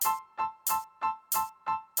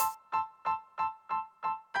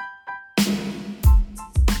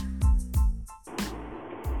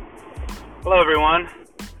Hello, everyone.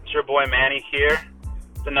 It's your boy Manny here.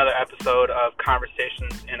 It's another episode of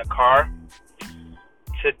Conversations in a Car.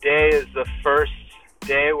 Today is the first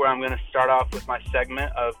day where I'm going to start off with my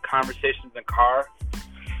segment of Conversations in a Car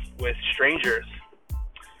with strangers.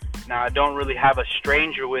 Now, I don't really have a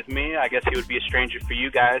stranger with me. I guess he would be a stranger for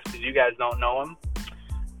you guys because you guys don't know him.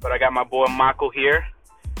 But I got my boy Michael here,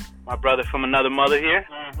 my brother from another mother here.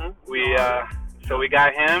 So we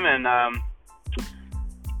got him, and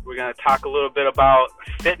we're going to talk a little bit about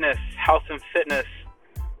fitness, health and fitness,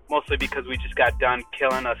 mostly because we just got done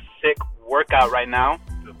killing a sick workout right now.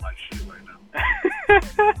 Feel like shit right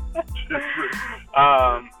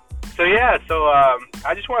now. So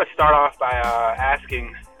I just want to start off by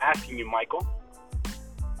asking you, Michael,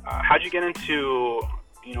 how'd you get into,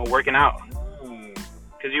 working out?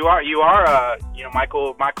 Because you are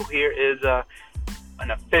Michael here is an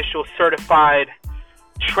official certified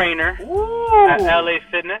trainer at LA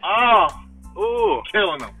Fitness. Ooh,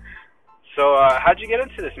 killing them. So how'd you get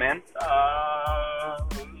into this, man?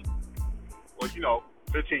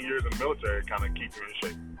 15 years in the military kind of keep you in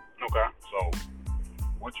shape. Okay. So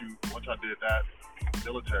once I did that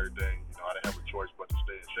military thing, I didn't have a choice but to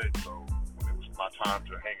stay in shape. So when it was my time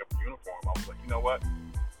to hang up the uniform, I was like, you know what?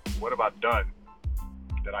 What have I done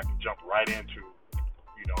that I can jump right into,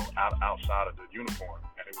 outside of the uniform?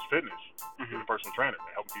 And it was fitness. Being a personal trainer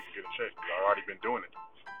and helping people get in shape. I've already been doing it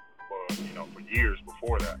for years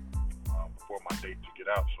before that, before my date to get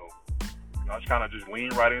out. So I just kind of just lean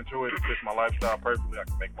right into it. It fits my lifestyle perfectly. I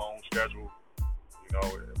can make my own schedule.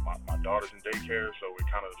 My daughter's in daycare, so it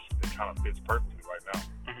kind of fits perfectly right now.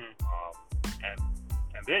 And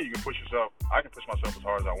then you can push yourself. I can push myself as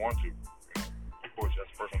hard as I want to. Of course, as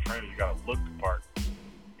a personal trainer, you got to look the part,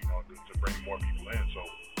 to bring more people in. So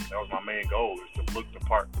that was my main goal, is to look the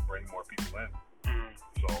part to bring more people in.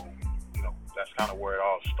 So, that's kind of where it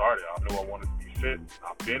all started. I knew I wanted to be fit.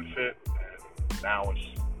 I've been fit, and now it's,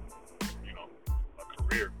 a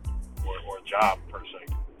career or a job per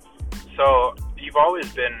se. So you've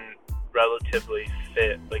always been relatively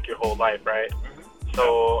fit, like your whole life, right?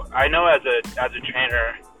 So I know as a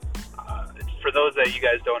trainer, for those that you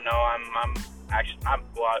guys don't know, I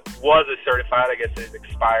was a certified. I guess it's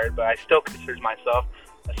expired, but I still consider myself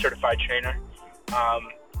a certified trainer.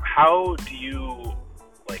 How do you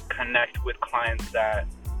connect with clients that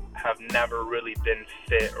have never really been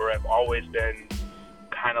fit or have always been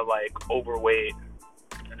kind of overweight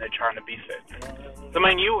and they're trying to be fit? I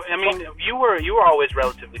mean, you were always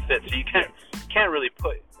relatively fit, so you can't really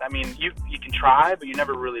put. I mean, you can try, but you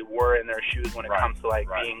never really were in their shoes when it comes to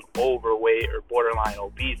being overweight or borderline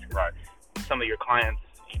obese. Right. Some of your clients,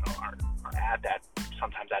 are at that,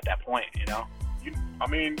 sometimes at that point.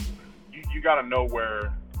 You got to know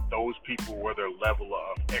where those people, where their level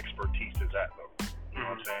of expertise is at, though. You know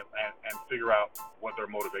what I'm saying? And figure out what their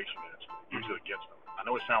motivation is. Use it against them. I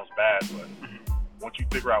know it sounds bad, but once you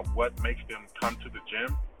figure out what makes them come to the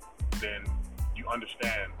gym, then you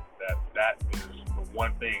understand that is the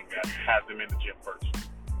one thing that has them in the gym first.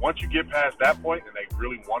 Once you get past that point and they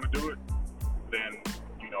really want to do it, then,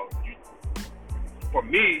 for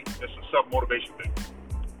me, it's a self-motivation thing.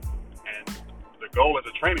 And the goal as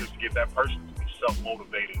a trainer is to get that person to be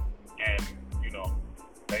self-motivated and,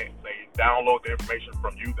 they download the information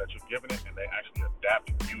from you that you're giving it and they actually adapt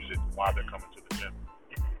and use it while they're coming to the gym.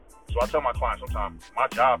 So I tell my clients sometimes, my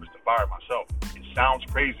job is to fire myself. It sounds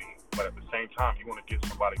crazy, but at the same time, you want to get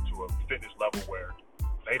somebody to a fitness level where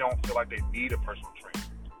they don't feel like they need a personal trainer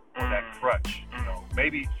or that crutch.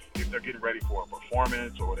 Maybe if they're getting ready for a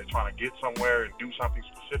performance or they're trying to get somewhere and do something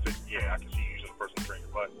specific, I can see you using a personal trainer.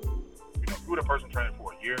 But, if you're with a personal trainer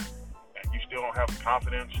for a year and you still don't have the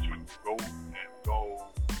confidence to go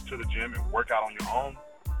to the gym and work out on your own,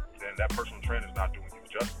 then that personal trainer is not doing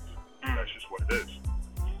you justice. That's just what it is.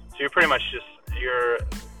 So you're pretty much you're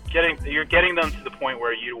getting them to the point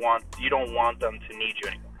where you don't want them to need you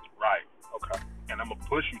anymore. Right. Okay. And I'm gonna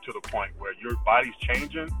push you to the point where your body's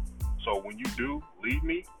changing. So when you do leave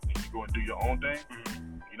me and you go and do your own thing,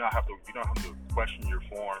 you don't have to question your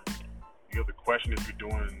form. You have to question if you're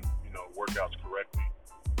doing workouts correctly.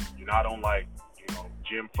 You're not on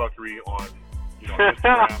gym fuckery on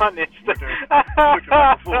Instagram. On Instagram. Looking like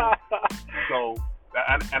a fool. So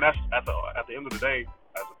and that's at the end of the day,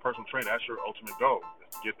 as a personal trainer, that's your ultimate goal,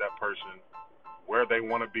 is to get that person where they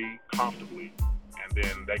want to be comfortably, and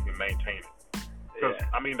then they can maintain it. Because,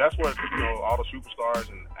 that's what, all the superstars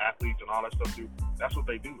and athletes and all that stuff do. That's what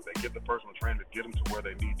they do. They get the personal trainer to get them to where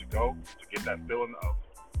they need to go, to get that feeling of,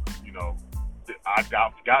 I've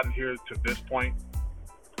gotten here to this point,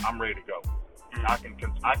 I'm ready to go.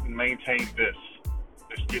 I can maintain this.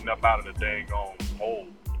 Just getting up out of the dang hole.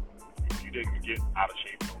 You you didn't get out of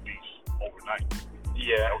shape and obese overnight.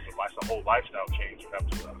 Yeah. That's a whole lifestyle change you have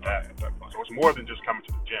to adapt. So it's more than just coming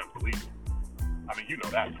to the gym, believe me. I mean, you know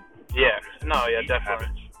that. Yeah. No, yeah, definitely.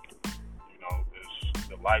 Habits, you know, is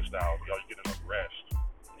the lifestyle. Y'all get enough rest.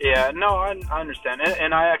 Yeah, no, I understand,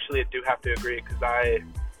 and I actually do have to agree because I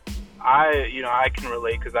can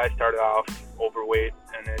relate because I started off overweight,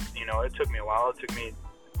 and it took me a while. It took me,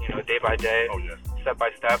 day by day, step by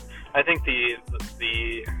step. I think the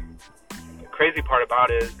crazy part about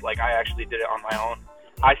it is like I actually did it on my own.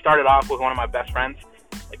 I started off with one of my best friends,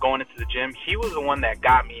 like going into the gym. He was the one that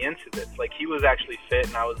got me into this. Like he was actually fit,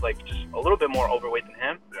 and I was like just a little bit more overweight than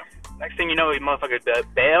him. Yeah. Next thing you know, he motherfucker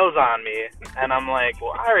bails on me, and I'm like,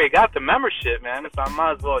 well, I already got the membership, man, so I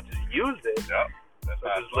might as well just use it. Yeah. So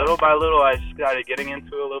just little by little, I just started getting into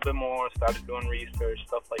it a little bit more, started doing research,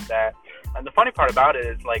 stuff like that. And the funny part about it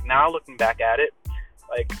is, like, now looking back at it,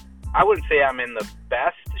 like, I wouldn't say I'm in the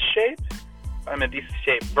best shape. I'm in decent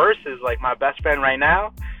shape versus, like, my best friend right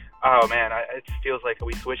now. Oh, man, it feels like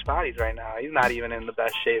we switched bodies right now. He's not even in the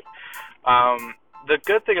best shape. The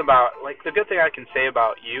good thing I can say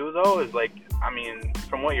about you, though, is, like, I mean,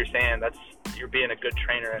 from what you're saying, you're being a good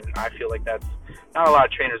trainer, and I feel like that's not a lot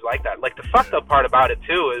of trainers like that. Like, the fucked up part about it,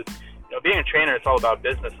 too, is, being a trainer, it's all about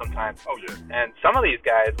business sometimes. Oh, yeah. And some of these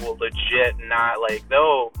guys will legit not, like, they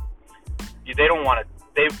don't want to,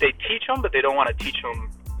 they teach them, but they don't want to teach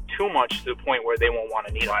them too much to the point where they won't want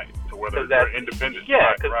to need them. Right, to where they're independent.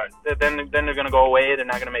 Yeah, because then they're going to go away, they're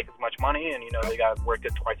not going to make as much money, and, they got to work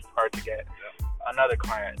it twice as hard to get another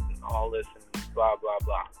client and all this and blah, blah,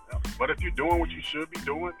 blah. Yeah. But if you're doing what you should be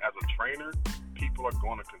doing as a trainer, people are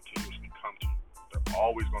going to continuously come to you. They're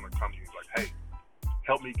always going to come to you like, hey,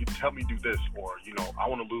 help me do this, or, I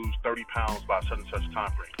want to lose 30 pounds by such and such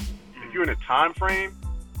time frame. Mm-hmm. If you're in a time frame,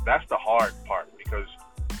 that's the hard part because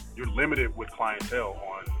you're limited with clientele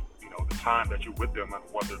on, the time that you're with them and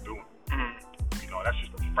what they're doing. Mm-hmm. That's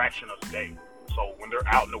just a fraction of the day. So when they're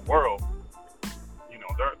out in the world,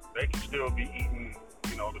 they can still be eating,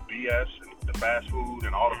 the BS and the fast food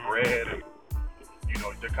and all the bread, and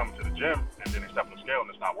they're coming to the gym and then they step on the scale and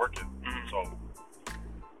it's not working. Mm-hmm. So,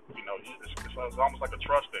 it's almost like a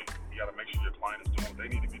trust thing. You got to make sure your client is doing what they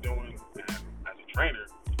need to be doing, and as a trainer,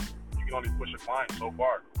 you can only push a client so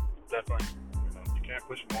far. Definitely. You can't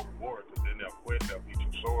push them overboard because then they'll quit. They'll be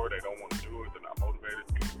too sore. They don't want to do it. They're not motivated.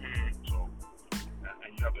 Mm-hmm. So,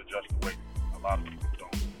 and you have to adjust the weight. A lot of people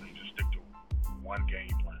don't. They just stick to one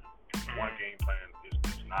game plan. One game plan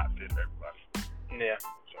does not fit everybody. Yeah.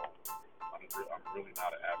 So I'm really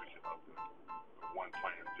not an advocate of the one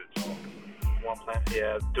plan fits all. One plan,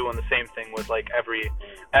 yeah. Doing the same thing with like every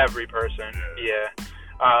person. Yeah.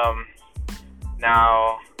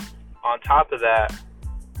 Now, on top of that,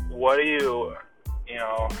 what do you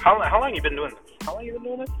how long have you been doing this? How long have you been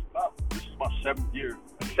doing this? This is my 7th year.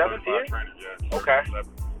 7th year? Trainer, yeah. Okay.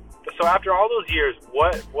 So after all those years,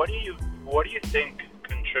 what do you think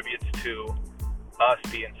contributes to us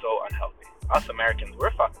being so unhealthy? Us Americans,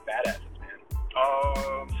 we're fucking badasses, man.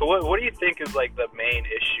 So what do you think is like the main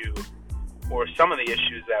issue, or some of the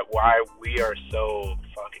issues that why we are so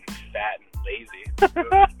fucking fat and lazy?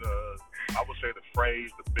 I would say the phrase,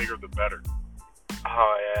 the bigger the better.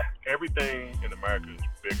 Oh, yeah. Everything in America is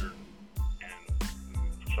bigger, and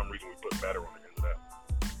for some reason we put better on the end of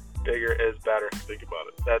that. Bigger is better. Think about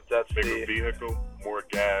it. That's bigger vehicle, more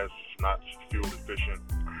gas, not fuel efficient.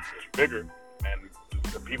 It's bigger, and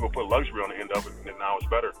the people put luxury on the end of it, and now it's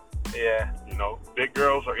better. Yeah. Big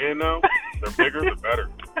girls are in now. They're bigger, the better.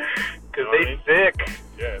 Because they thick.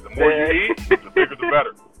 Yeah, the more you eat, the bigger the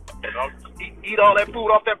better. Eat all that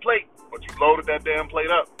food off that plate, but you loaded that damn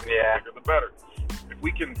plate up. Yeah. The bigger the better. If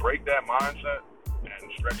we can break that mindset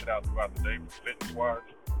and stretch it out throughout the day, fitness-wise,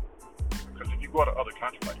 because if you go to other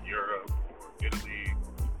countries like Europe or Italy,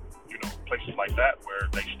 places like that where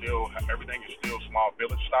everything is still small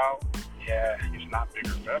village style. Yeah. It's not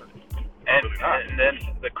bigger, better. And then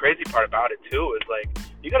the crazy part about it too is like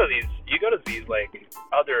you go to these like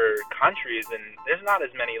other countries and there's not as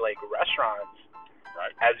many like restaurants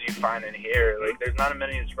as you find in here. Like there's not as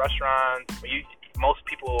many restaurants. Most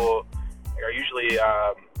people are usually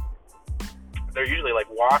they're usually like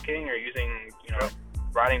walking or using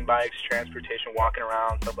riding bikes, transportation, walking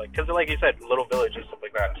around, stuff like, because like you said, little villages and stuff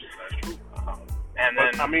like that. That's true. And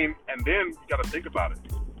then you got to think about it.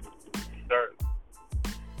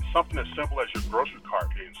 Something as simple as your grocery cart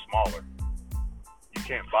getting smaller. You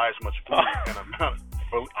can't buy as much food in an amount.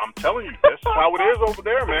 But I'm telling you, this is how it is over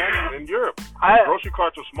there, man, in Europe. The grocery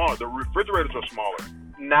carts are smaller. The refrigerators are smaller.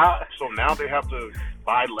 So now they have to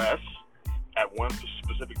buy less at one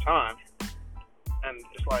specific time. And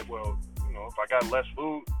it's like, well, if I got less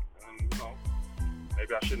food, and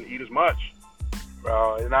maybe I shouldn't eat as much.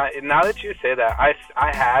 Bro, now that you say that,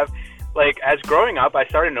 I have, like, as growing up, I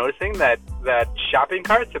started noticing that shopping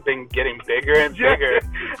carts have been getting bigger and bigger.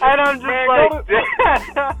 And I'm just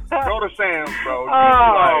go to Sam's, bro.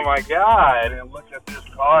 Oh, my God. And look at this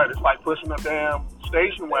cart. It's like pushing a damn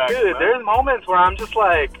station wagon. Dude, there's moments where I'm just,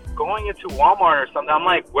 like, going into Walmart or something. I'm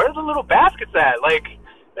like, where's the little baskets at? Like,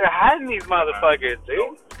 they're hiding these motherfuckers,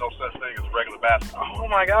 dude. No such thing as regular baskets. Oh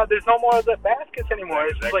my God, there's no more of the baskets anymore.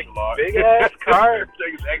 It's just like large. Big ass cart.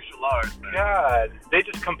 It's extra large, man. God, they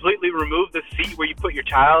just completely removed the seat where you put your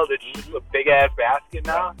child. It's just a big ass basket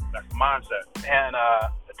now. That's the mindset. And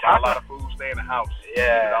a lot of food stay in the house.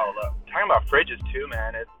 Yeah. Eat it all up. Talking about fridges too,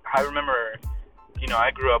 man. I remember, you know, I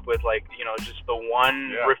grew up with, like, you know, just the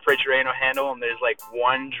one refrigerator handle, and there's like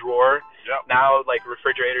one drawer. Yep. Now, like,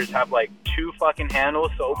 refrigerators have like 2 fucking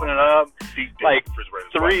handles to open it up. Like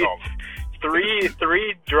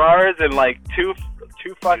three drawers and like two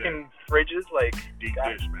fucking fridges. Like, deep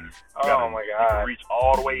dish, man. Oh my God. You can reach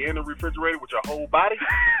all the way in the refrigerator with your whole body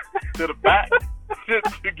to the back to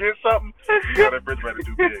get something. You got that refrigerator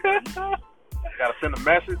too big, man. You gotta send a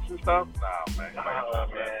message and stuff. Nah, man. Oh,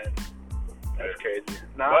 man. That's crazy.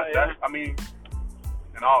 No, but that's, I mean,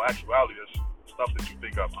 in all actuality, there's stuff that you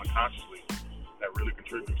think of unconsciously that really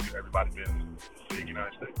contributes to everybody being in the big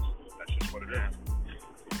United States. That's just what it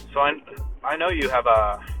is. So I know you have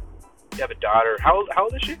a daughter. How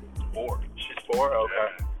old is she? 4. She's 4. Okay.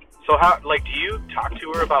 Yeah. So how, like, do you talk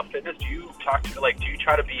to her about fitness? Do you talk to, like, do you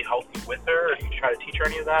try to be healthy with her, or do you try to teach her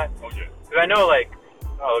any of that? Oh yeah. Because I know, like,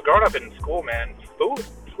 growing up in school, man, food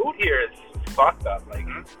here is fucked up. Like,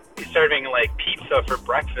 he's serving like pizza for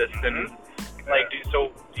breakfast, and like, do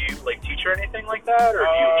you like teach her anything like that, or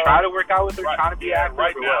do you try to work out with her, trying to be active?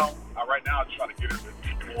 Right now, I try to get her to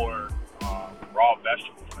eat more raw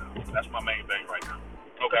vegetables now. That's my main thing right now.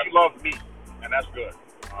 Okay. She loves meat, and that's good.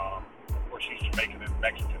 Of course, she's Jamaican and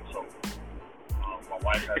Mexican, so my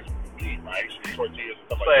wife has meat, rice, and tortillas and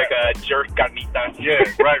stuff like that. It's like a jerk carnitas.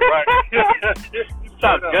 Yeah, right.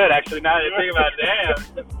 Sounds good, actually. Now that you think about it,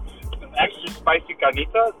 damn. Extra spicy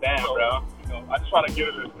carnitas? Damn, bro. You know, I just try to get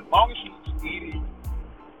her to, as long as she's eating,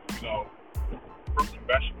 you know, fruits and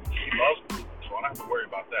vegetables. She loves fruit, so I don't have to worry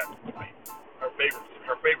about that. Like, her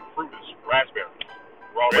favorite fruit is raspberries.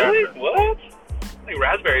 Raw really? Raspberries. What? I think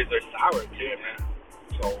raspberries are sour too, man.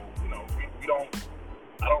 So, you know, we don't.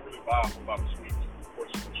 I don't really buy a lot of sweets. Of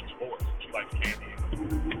course, she's 4, so she likes candy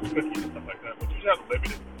and cookies and stuff like that. But you just have to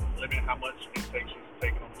limit how much intake she's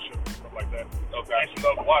taking on the sugar and stuff like that. Okay. And she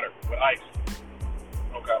loves water with ice.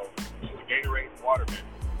 Okay. She's a Gatorade water man.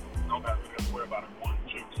 I don't have to worry about her wanting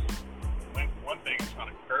juice. One thing I'm trying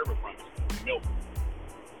to curb her from is milk.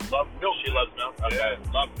 Loves milk. She loves milk? Okay.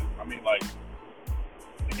 Yeah, loves it. I mean, like,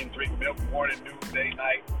 you can drink milk morning, noon, day,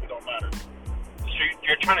 night. It don't matter. So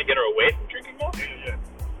you're trying to get her away from drinking milk? Yeah.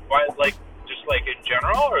 Why, like, just like in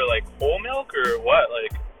general, or like whole milk, or what?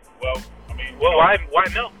 Like, well, I mean, why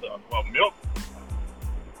milk though? Well, milk,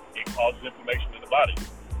 it causes inflammation in the body.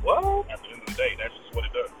 What? At the end of the day, that's just what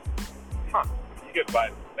it does. Huh? You get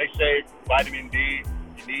vitamin. They say vitamin D,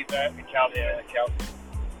 you need that, and calcium. Yeah, calcium.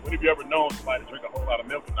 When have you ever known somebody to drink a whole lot of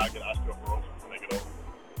milk and not get osteoporosis when they get older?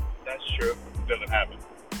 That's true. It doesn't happen.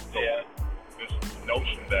 So yeah. This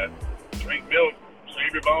notion that drink milk,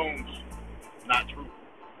 save your bones, not true.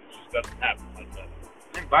 It just doesn't happen like that.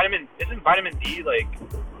 Isn't vitamin D, like,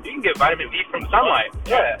 you can get vitamin D from sunlight?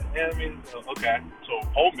 Yeah. I mean, okay. So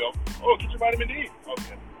whole milk, get your vitamin D.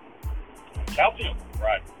 Okay. Calcium,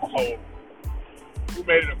 right. So who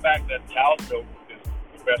made it a fact that cow's milk is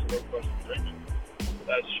the best milk for us to drink?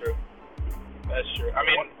 That's true. I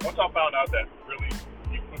mean, once I found out that really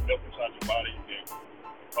you put milk inside your body, it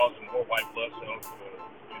causes more white blood cells to,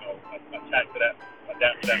 you know, adapt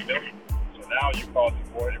to that milk. So now you're causing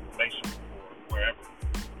more inflammation for wherever.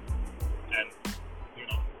 And, you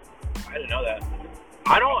know, I didn't know that.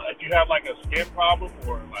 I don't. If you have like a skin problem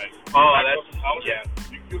or like,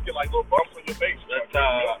 you'll get like little bumps on your face. It's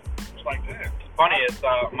like that. It's funny. It's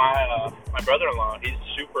my brother-in-law. He's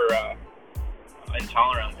super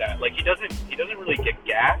intolerant of that. Like, he doesn't really get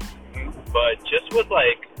gas, but just with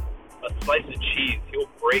like a slice of cheese, he'll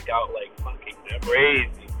break out like fucking crazy.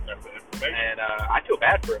 And I feel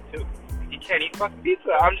bad for him too. He can't eat fucking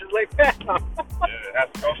pizza. I'm just like, man. It has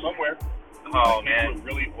to go somewhere. Oh, like, man. With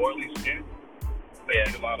really oily skin, they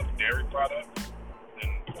eat a lot of dairy products,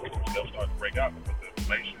 and they'll start to break out because the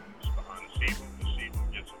inflammation is behind the sebum. The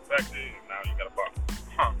sebum gets infected, and now you got a bump.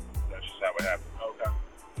 Huh. That's just how it happens. Okay.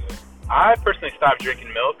 Yeah. I personally stopped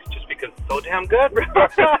drinking milk just because it's so damn good, bro.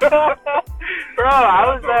 Bro,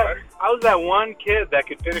 I I was that one kid that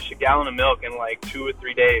could finish a gallon of milk in like 2 or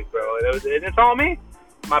 3 days, bro. And it's all me.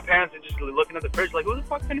 My parents are just looking at the fridge like, who the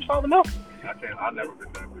fuck finished all the milk? I've never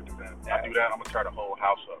been that good to that. If I do that, I'm going to tear the whole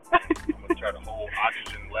house up. I'm going to tear the whole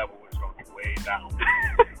oxygen level is going to be way down.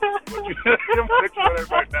 But you I'm picturing it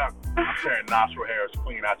right now. I'm tearing nostril hairs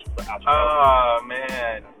clean out your Oh, man.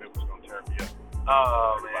 That milk was going to tear me up.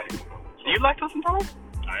 Oh, man. Do you lactose intolerant?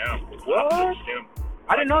 I am. What?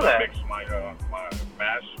 I didn't know that. I mix my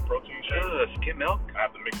mass protein shake. Skim milk? I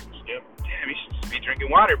have to mix it with skim. Damn, you should just be drinking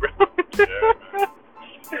water, bro. Yeah, man.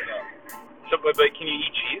 So, but can you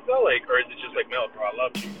eat cheese though, like, or is it just like milk? Bro, I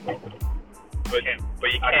love cheese, bro. But you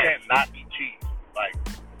can't. I can't not eat cheese. Like,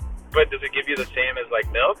 but does it give you the same as like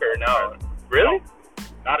milk or no? Really? No,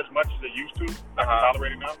 not as much as it used to. I can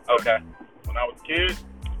tolerate it now. Okay. When I was a kid,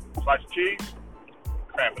 slice of cheese,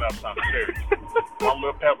 cramping up something serious. One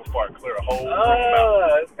little pepper fart clear a whole room out. Oh,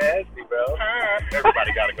 that's nasty, bro.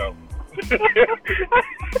 Everybody gotta go.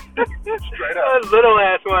 Straight up. A little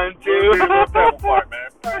ass one too. Little pepper fart, man.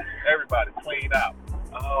 Everybody clean out.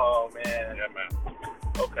 Oh man. Yeah, man.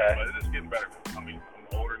 Okay. But it is getting better. I mean, I'm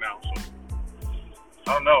older now, so I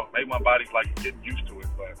don't know. Maybe my body's like getting used to it,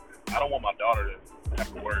 but I don't want my daughter to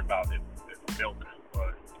have to worry about it milk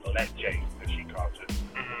or leche, as she calls it.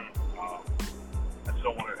 I just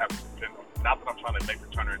don't want her to have to depend on. Not that I'm trying to make her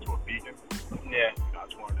turn her into a vegan. Yeah. I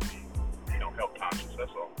just want her to be, health conscious.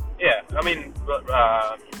 That's all. Yeah, I mean, because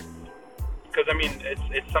I mean,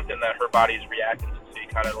 it's something that her body's reacting to, so you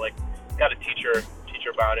kind of like got to teach her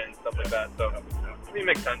about it and stuff like that. So I mean, it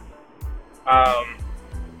makes sense.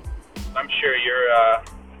 I'm sure your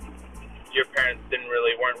parents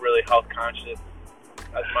weren't really health conscious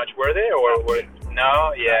as much, were they? Or were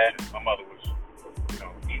no? Yeah. My mother was,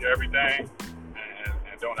 eat everything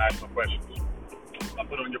and don't ask no questions. I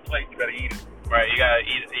put it on your plate, you gotta eat it. Right, you gotta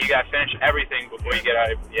finish everything before you get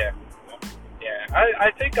out of yeah.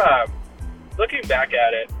 I think looking back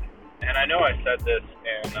at it, and I know I said this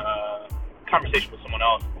in a conversation with someone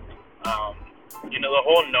else, the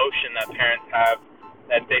whole notion that parents have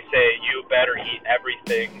that they say you better eat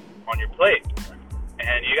everything on your plate.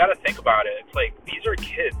 And you gotta think about it. It's like these are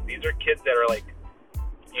kids. These are kids that are like,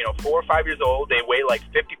 4 or 5 years old, they weigh like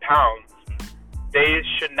 50 pounds. They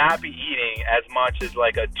should not be eating as much as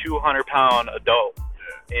like a 200-pound adult.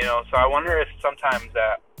 So I wonder if sometimes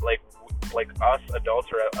that like us adults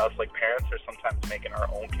or us like parents are sometimes making our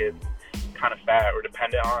own kids kind of fat or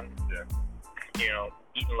dependent on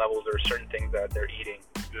eating levels or certain things that they're eating.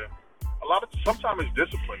 Yeah. Sometimes it's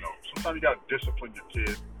discipline though. Sometimes you gotta discipline your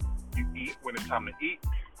kid. You eat when it's time to eat,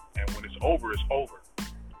 and when it's over, it's over.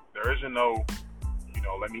 There isn't no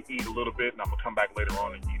let me eat a little bit and I'm going to come back later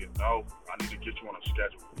on and eat it. No, I need to get you on a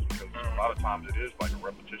schedule because a lot of times it is like a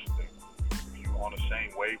repetition thing. If you're on the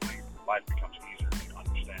same wavelength, life becomes easier. You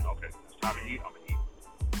understand, okay, it's time to eat, I'm going to eat.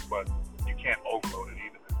 But you can't overload it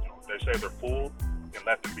either. They say they're full, and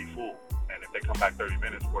let them be full. And if they come back 30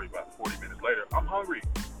 minutes, 40 minutes later, I'm hungry.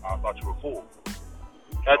 I thought you were full.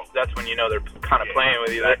 That's when they're kind of playing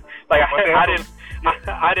with you. Like I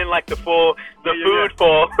didn't like the food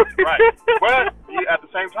full. Right. But at the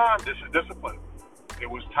same time, this is discipline. It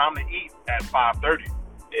was time to eat at 5:30.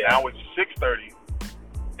 Yeah. Now it's 6:30.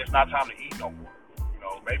 It's not time to eat no more.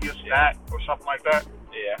 Maybe a snack or something like that.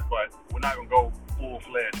 Yeah. But we're not gonna go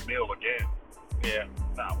full-fledged meal again. Yeah.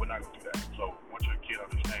 Nah, we're not gonna do that. So once your kid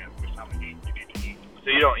understands it's time to eat, you need to eat. So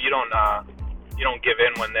you don't give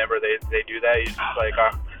in whenever they do that. You just like,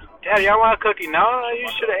 Daddy, I want a cookie. No, you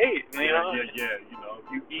should have ate. Yeah. If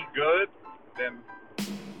you eat good, then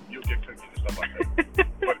you'll get cookies and stuff like that.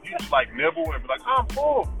 But if you just like nibble and be like, I'm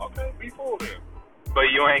full. Okay, be full then.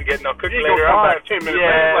 But you ain't getting no cookies later on. Come back 10 minutes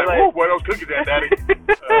later. Like, whoa, boy, those cookies at Daddy.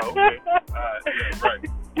 Okay. Yeah, right.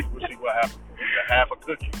 We'll see what happens. Half a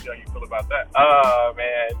cookie. See how you feel about that. Oh,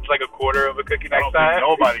 man. It's like a quarter of a cookie next time. That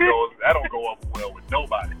don't go over well with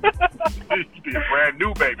nobody. You be a brand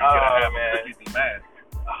new baby. Get a half a cookie, be mad.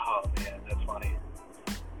 Oh, man. That's funny.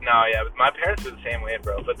 No, yeah. But my parents were the same way,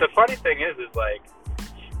 bro. But the funny thing is like,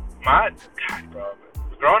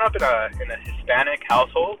 growing up in a Hispanic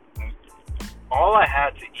household, all I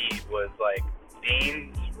had to eat was like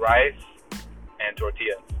beans, rice, and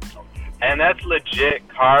tortillas. And that's legit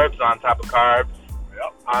carbs on top of carbs.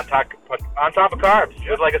 Yep. On top of carbs. Yep.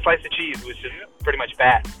 It was like a slice of cheese, which is pretty much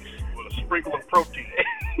fat. With a sprinkle of protein.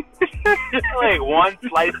 Like one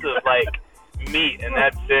slice of like meat, and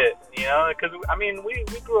that's it. Because we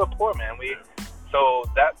grew up poor, man. So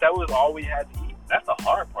that was all we had to eat. That's the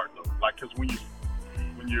hard part, though. Like, because when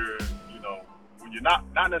you're not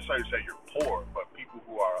necessarily say you're poor, but people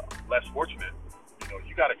who are less fortunate,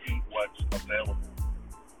 you got to eat what's available.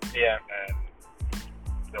 Yeah. And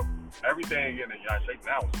everything in the United States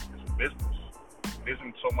now is a business. It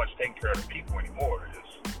isn't so much taking care of the people anymore.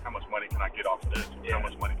 It's how much money can I get off of this? How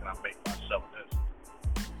much money can I make by selling this?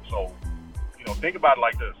 So, think about it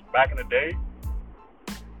like this. Back in the day,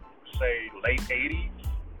 say late 80s,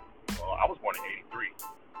 I was born in 83.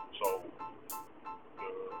 So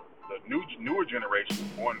the newer generation,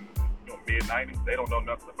 born mid 90s, they don't know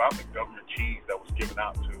nothing about the government cheese that was given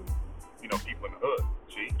out to people in the hood.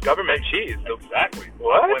 See, government cheese. Exactly.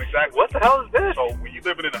 What? Exactly. What the hell is this? So when you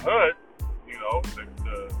living in the hood, the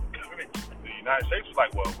United States was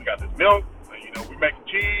like, well, we got this milk, and, we're making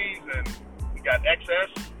cheese, and we got excess,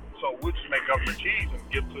 so we'll just make government cheese and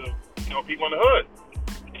give to people in the hood.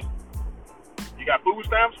 You got food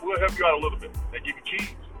stamps? We'll help you out a little bit. They give you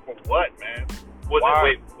cheese for what, man?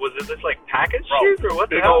 Was it this like packaged cheese or what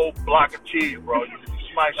the big hell? Old block of cheese, bro. You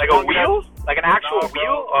might like a wheel? Like an actual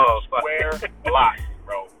wheel? Oh, square block,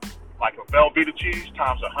 bro. Like a Velveeta cheese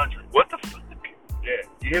times 100. What the fuck? Yeah.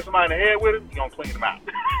 You hit somebody in the head with it, you gonna clean them out.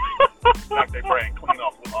 Knock their brain clean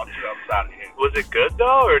off the other side of the head. Was it good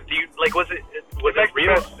though, or do you was it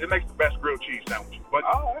real? It makes the best grilled cheese sandwich. But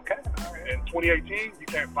okay. All right. In 2018, you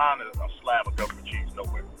can't find a slab of government cheese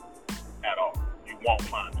nowhere at all. You won't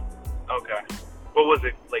find it. Okay. But was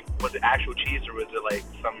it actual cheese, or was it like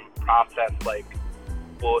some processed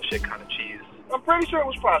bullshit kind of cheese? I'm pretty sure it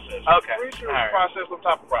was processed. Okay. I'm pretty sure it was processed on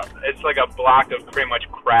top of processed. It's like a block of pretty much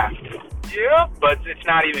Kraft. Yeah. But it's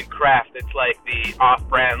not even Kraft. It's like the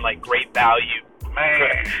off-brand, great value.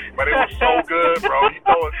 Man, but it was so good, bro. You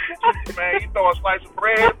throw a slice of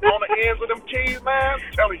bread on the ends of them cheese, man. I'm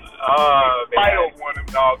telling you. Fight over one of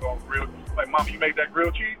them doggone grilled. Like, Mama, you made that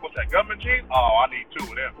grilled cheese? What's that, government cheese? Oh, I need 2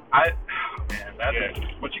 of them.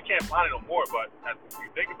 But you can't find it no more. But if you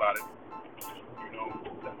think about it,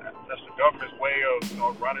 that's the government's way of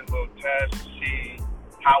running little tests to see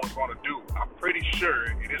how it's going to do. I'm pretty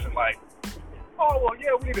sure it isn't like, oh, well,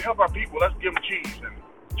 yeah, we need to help our people. Let's give them cheese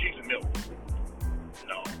and milk.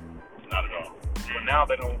 No, not at all. But now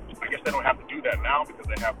they don't. I guess they don't have to do that now because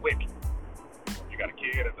they have WIC. You got a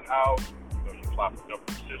kid at the house. You apply for government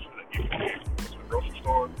position that give you a kid. Go to the grocery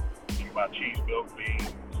store. You can buy cheese, milk,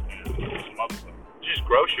 beans, and some other stuff. Just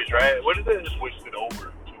groceries, right? What is it? Just switched it over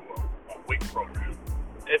to a WIC program.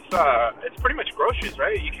 It's pretty much groceries,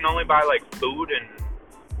 right? You can only buy food and.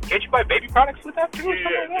 Can't you buy baby products with that too?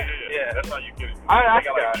 Yeah. That's how you get it. I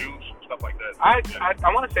got juice and stuff like that. I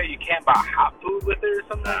want to say you can't buy hot food with it or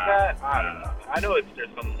something like that. I don't know. I know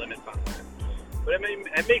there's some limits on that, but it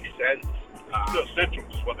makes sense. Still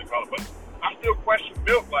essentials is what they call it. But I still question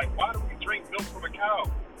milk. Like, why do we drink milk from a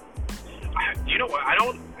cow? You know what? I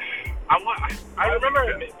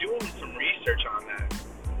remember doing some research on that,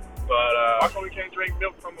 but why come we can't drink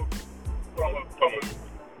milk from a woman?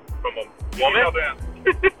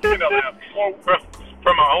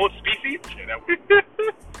 From our own species? Yeah,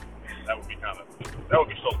 that would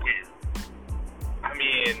be so weird. I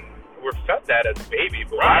mean, we're fed that as a baby,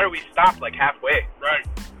 but why do we stop halfway? Right.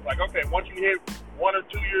 Like, okay, once you hit 1 or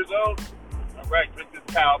 2 years old, all right, drink this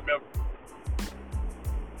cow milk.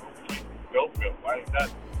 Goat milk. Why is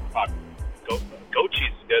that popular? Goat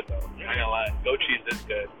cheese is good though. Yeah. I'm not gonna lie. Goat cheese is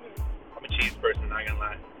good. I'm a cheese person. Not gonna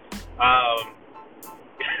lie.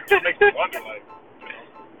 It makes me wonder,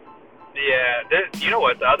 Yeah, you know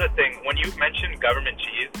what? The other thing, when you mentioned government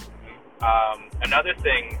cheese, another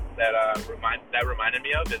thing that reminded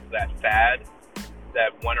me of is that fad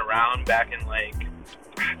that went around back in I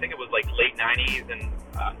think it was late 90s and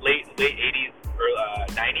late 80s or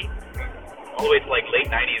 90s, all the way to late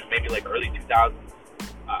 90s, maybe early 2000s.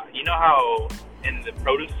 You know how in the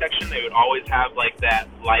produce section they would always have that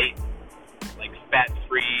light,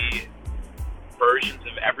 fat-free versions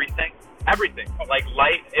of everything.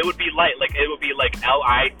 Light, it would be light, it would be LITE.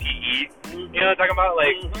 Mm-hmm. You know what I'm talking about?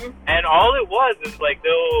 And all it was is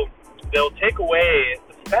they'll take away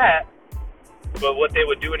the fat, but what they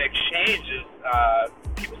would do in exchange is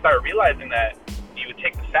people started realizing that you would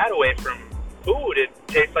take the fat away from food, it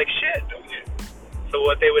tastes like shit. So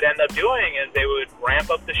what they would end up doing is they would ramp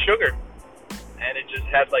up the sugar, and it just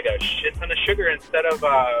had a shit ton of sugar instead of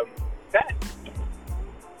fat.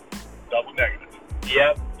 Double negative.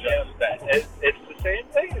 Yep. It's the same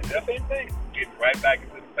thing. It's the same thing. Getting right back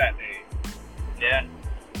into the fat days. Yeah.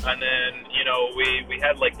 And then, we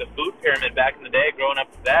had the food pyramid back in the day growing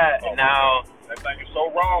up to that, and now... That thing is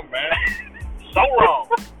so wrong, man. So wrong.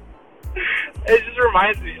 It just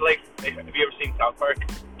reminds me, have you ever seen South Park?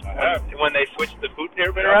 When they switched the food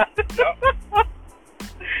pyramid around? Yep.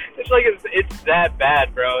 It's that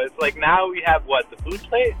bad, bro. It's now we have, the food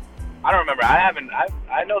plate? I don't remember. I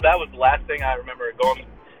know that was the last thing I remember going,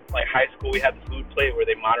 high school, we had the food plate where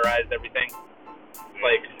they modernized everything.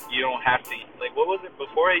 Like, you don't have to eat, like, what was it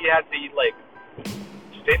before? You had to eat, like,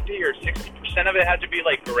 50 or 60% of it had to be,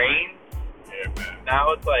 like, grain. Yeah, man.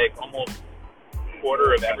 Now it's, like, almost a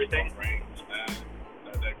quarter of everything. Grains, man.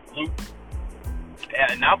 That gluten.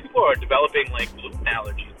 And now people are developing, like, gluten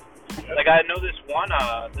allergies. Yeah. Like, I know this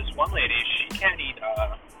one lady, she can't eat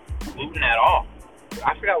gluten at all.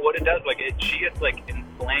 I forgot what it does. Like, she gets, like,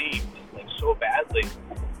 inflamed, like, so badly.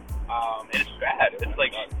 And it's bad. It's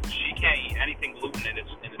like she can't eat anything gluten, and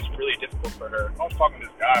it's really difficult for her. I was talking to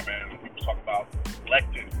this guy, man. He was talking about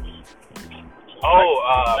lectins.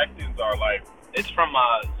 Lectins are like, it's from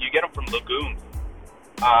you get them from legumes,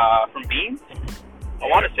 from beans. I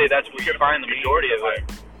want to say that's where you find the majority of it. Like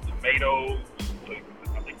tomatoes, like,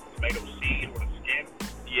 I think tomato seed or the skin.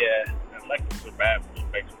 Yeah. And lectins are bad for you,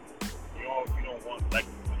 basically. You don't want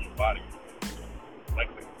lectins in your body.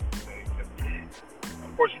 Lectins.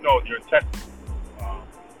 Of course, you know your intestinal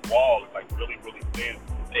wall is like really, really thin.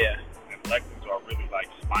 Yeah. And lectins are really like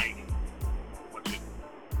spiny. Once it,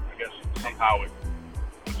 I guess somehow once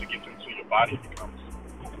it gets into your body, it becomes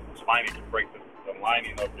spiny to break the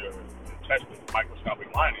lining of your intestine,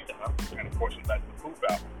 microscopic lining. And of course, it lets the poop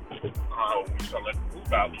out. So when you start letting the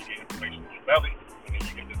poop out, you get inflammation in your belly, and then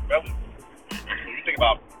you get this belly. So you think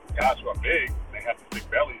about guys who are big, and they have this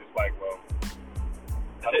big belly. It's like, well,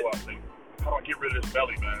 how do I get rid of this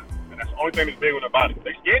belly, man? And that's the only thing that's big with their body.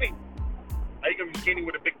 They skinny. How you gonna be skinny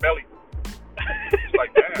with a big belly? It's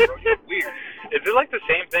like, damn, bro, you're weird. Is it like the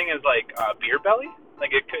same thing as like beer belly?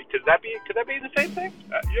 Like, could that be the same thing?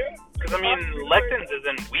 Yeah. Because I mean, lectins is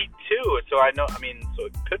in wheat too, so I know. I mean, so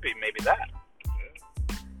it could be maybe that.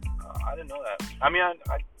 Yeah. I didn't know that. I mean,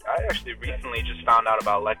 I actually recently just found out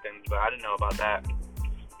about lectins, but I didn't know about that.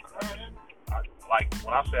 Like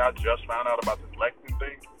when I say I just found out about this lectin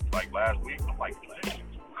thing, like last week, I'm like, lectins.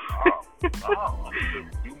 Wow, I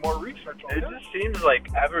need to do more research on it. It just seems like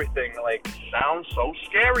everything like sounds so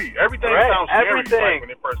scary. Everything sounds scary. Like when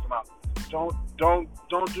it first came out.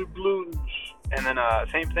 Don't do gluten. And then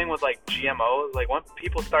same thing with like GMOs. Like when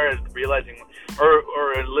people started realizing or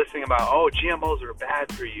listening about, oh, GMOs are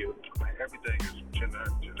bad for you. Man, everything is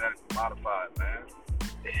genetically modified, man.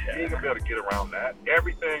 Yeah. You ain't gonna be able to get around that.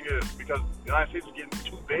 Everything is, because the United States is getting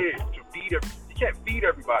too big to feed you can't feed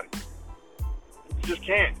everybody. You just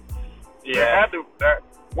can't. Yeah.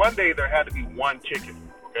 One day there had to be one chicken,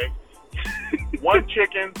 okay? One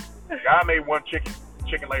chicken. God made one chicken.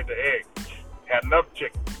 Chicken laid the egg. Had enough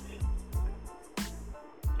chicken.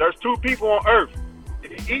 There's 2 people on Earth.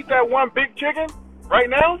 If you eat that one big chicken right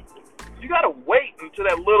now, you gotta wait until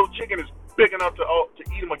that little chicken is big enough to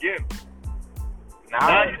eat them again.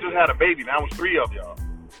 Now you just had a baby. Now it's 3 of y'all.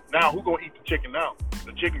 Now who gonna eat the chicken now?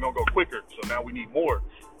 The chicken gonna go quicker. So now we need more.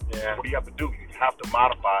 Yeah. What do you have to do? You have to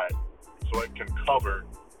modify it so it can cover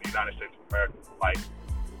the United States of America. Like,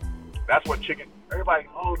 that's what chicken. Everybody,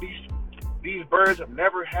 these birds have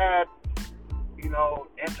never had,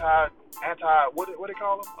 anti what they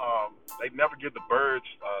call them? They never give the birds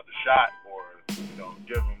the shot, or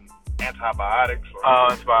give them antibiotics.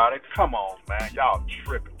 Antibiotics. Come on, man, y'all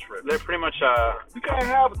tripping. They're pretty much you can't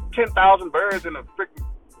have 10,000 birds in a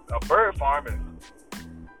bird farm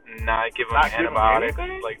and not give them antibiotics.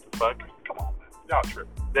 Like the fuck. Come on, man, y'all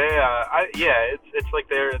tripping. They it's like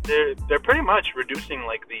they're pretty much reducing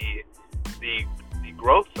like the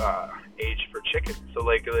growth age for chickens. So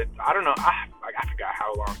like I don't know, I forgot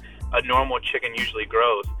how long a normal chicken usually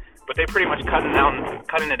grows, but they pretty much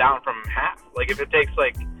cutting it down from half. Like if it takes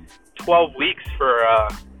like 12 weeks for a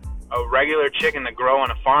regular chicken to grow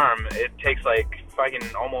on a farm, it takes like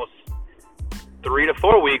fucking almost 3 to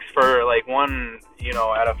 4 weeks for like one,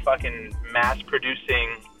 at a fucking mass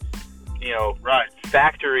producing,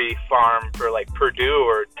 factory farm for like Purdue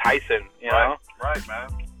or Tyson, you know? Right, man.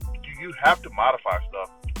 You have to modify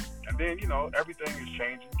stuff. And then, everything is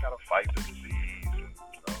changing, kind of fight the disease and,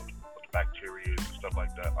 bacteria and stuff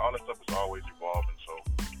like that. All that stuff is always evolving. So,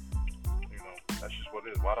 that's just what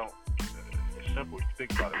it is. It's simple. If you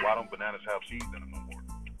think about it, why don't bananas have seeds in them no more?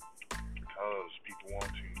 Because people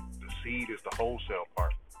want to. The seed is the wholesale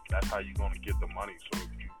part. That's how you're going to get the money. So if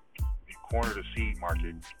you corner the seed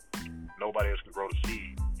market, nobody else can grow the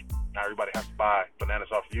seed. Now everybody has to buy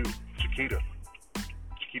bananas off you. Chiquita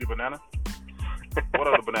banana? What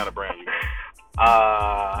other banana brand you got?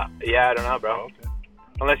 I don't know, bro. Oh, okay.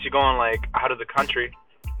 Unless you're going like out of the country.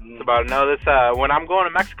 It's about this. When I'm going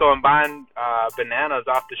to Mexico and buying bananas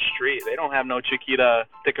off the street, they don't have no Chiquita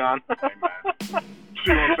stick on. Hey, man.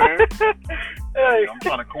 See what I'm saying? Hey, I'm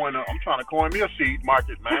trying to coin me a seed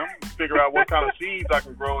market, man. Figure out what kind of seeds I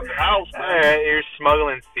can grow in the house, man. Hey, you're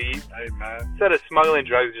smuggling seeds. Hey, man. Instead of smuggling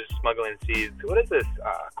drugs, you're just smuggling seeds. What is this?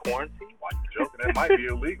 Corn seeds? joking. That might be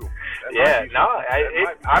illegal.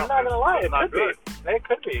 I'm not gonna lie. It could be. It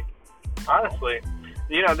could be. Honestly,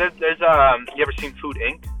 you know, there's you ever seen Food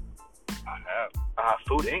Inc? I have.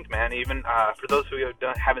 Food Inc, man. Even for those who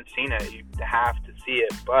haven't seen it, you have to see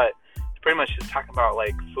it. But it's pretty much just talking about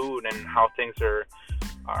like food and how things are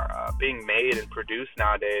being made and produced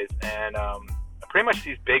nowadays. And pretty much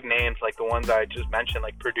these big names, like the ones I just mentioned,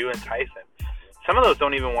 like Purdue and Tyson. Some of those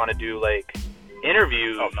don't even want to do like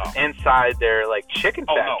interviews inside their like chicken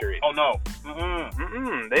factories. Oh no.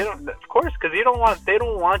 They don't, of course, because they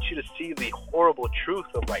don't want you to see the horrible truth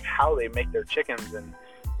of like how they make their chickens and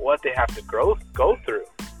what they have to go through.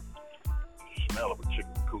 The smell of a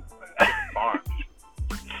chicken coop, man. Farm.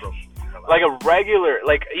 Like a regular,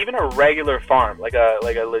 like even a regular farm, like a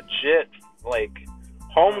legit like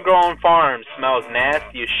homegrown farm smells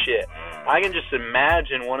nasty as shit. I can just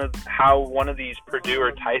imagine how one of these Purdue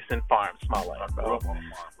or Tyson farms smell like, bro.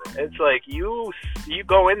 It's like you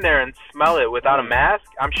go in there and smell it without a mask.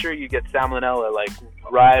 I'm sure you get salmonella like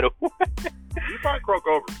right away. You probably croak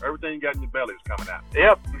over. Everything you got in your belly is coming out.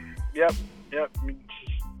 Yep.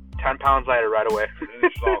 10 pounds lighter right away. And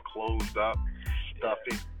it's all closed up,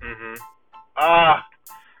 stuffy.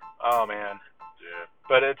 Oh man. Yeah.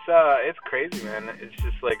 But it's crazy, man. It's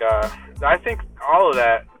just like I think all of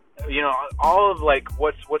that, you know, all of like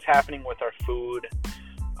what's happening with our food,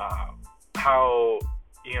 how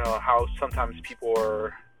sometimes people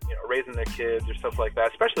are, you know, raising their kids or stuff like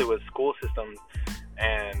that, especially with school systems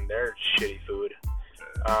and their shitty food,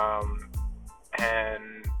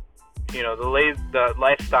 and you know the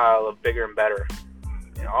lifestyle of bigger and better.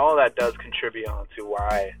 You know, all of that does contribute onto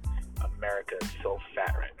why America is so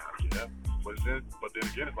fat right now. Yeah, but then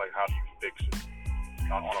again, it's like, how do you fix it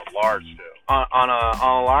on a large scale? On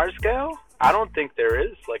a large scale, I don't think there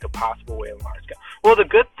is like a possible way on a large scale. Well, the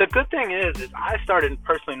good thing is I started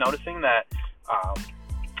personally noticing that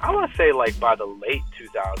I want to say like by the late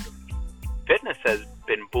 2000s, fitness has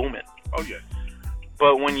been booming. Oh yeah.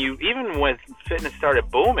 But even when fitness started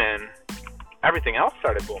booming, everything else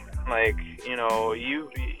started booming. Like, you know,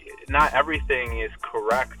 not everything is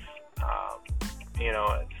correct. You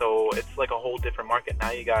know, so it's like a whole different market.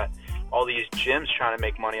 Now you got all these gyms trying to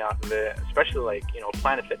make money off of it, especially like, you know,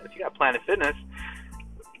 Planet Fitness. You got Planet Fitness.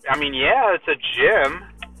 I mean, yeah, it's a gym,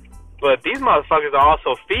 but these motherfuckers are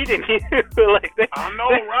also feeding you. Like I know,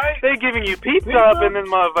 right? They're giving you pizza up in this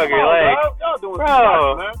motherfucker. Like, y'all doing bro,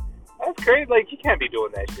 too much, man. That's crazy. Like, you can't be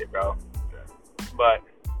doing that shit, bro. But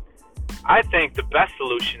I think the best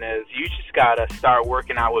solution is you just gotta start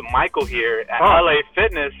working out with Michael here at LA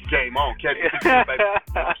Fitness. Game on, catch it, baby. You know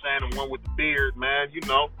what I'm saying? The one with the beard, man. You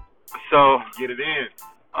know. So get it in.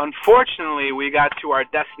 Unfortunately, we got to our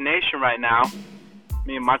destination right now.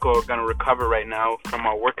 Me and Michael are gonna recover right now from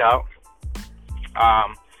our workout.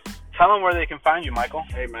 Tell them where they can find you, Michael.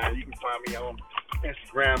 Hey man, you can find me on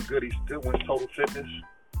Instagram, Goodies Goodwin Total Fitness.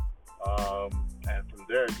 And from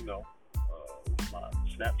there, you know, my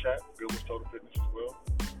Snapchat, Goodwins Total Fitness as well.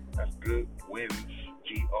 That's Goodwins,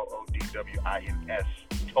 Goodwins,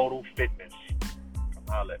 Total Fitness. Come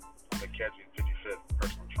holla. I'm at Kedge 55th,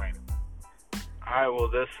 personal trainer. All right, well,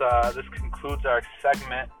 this concludes our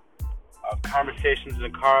segment of Conversations in the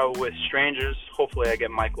Car with Strangers. Hopefully I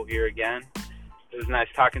get Michael here again. It was nice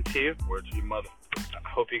talking to you. Word to your mother. I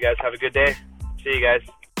hope you guys have a good day. See you guys.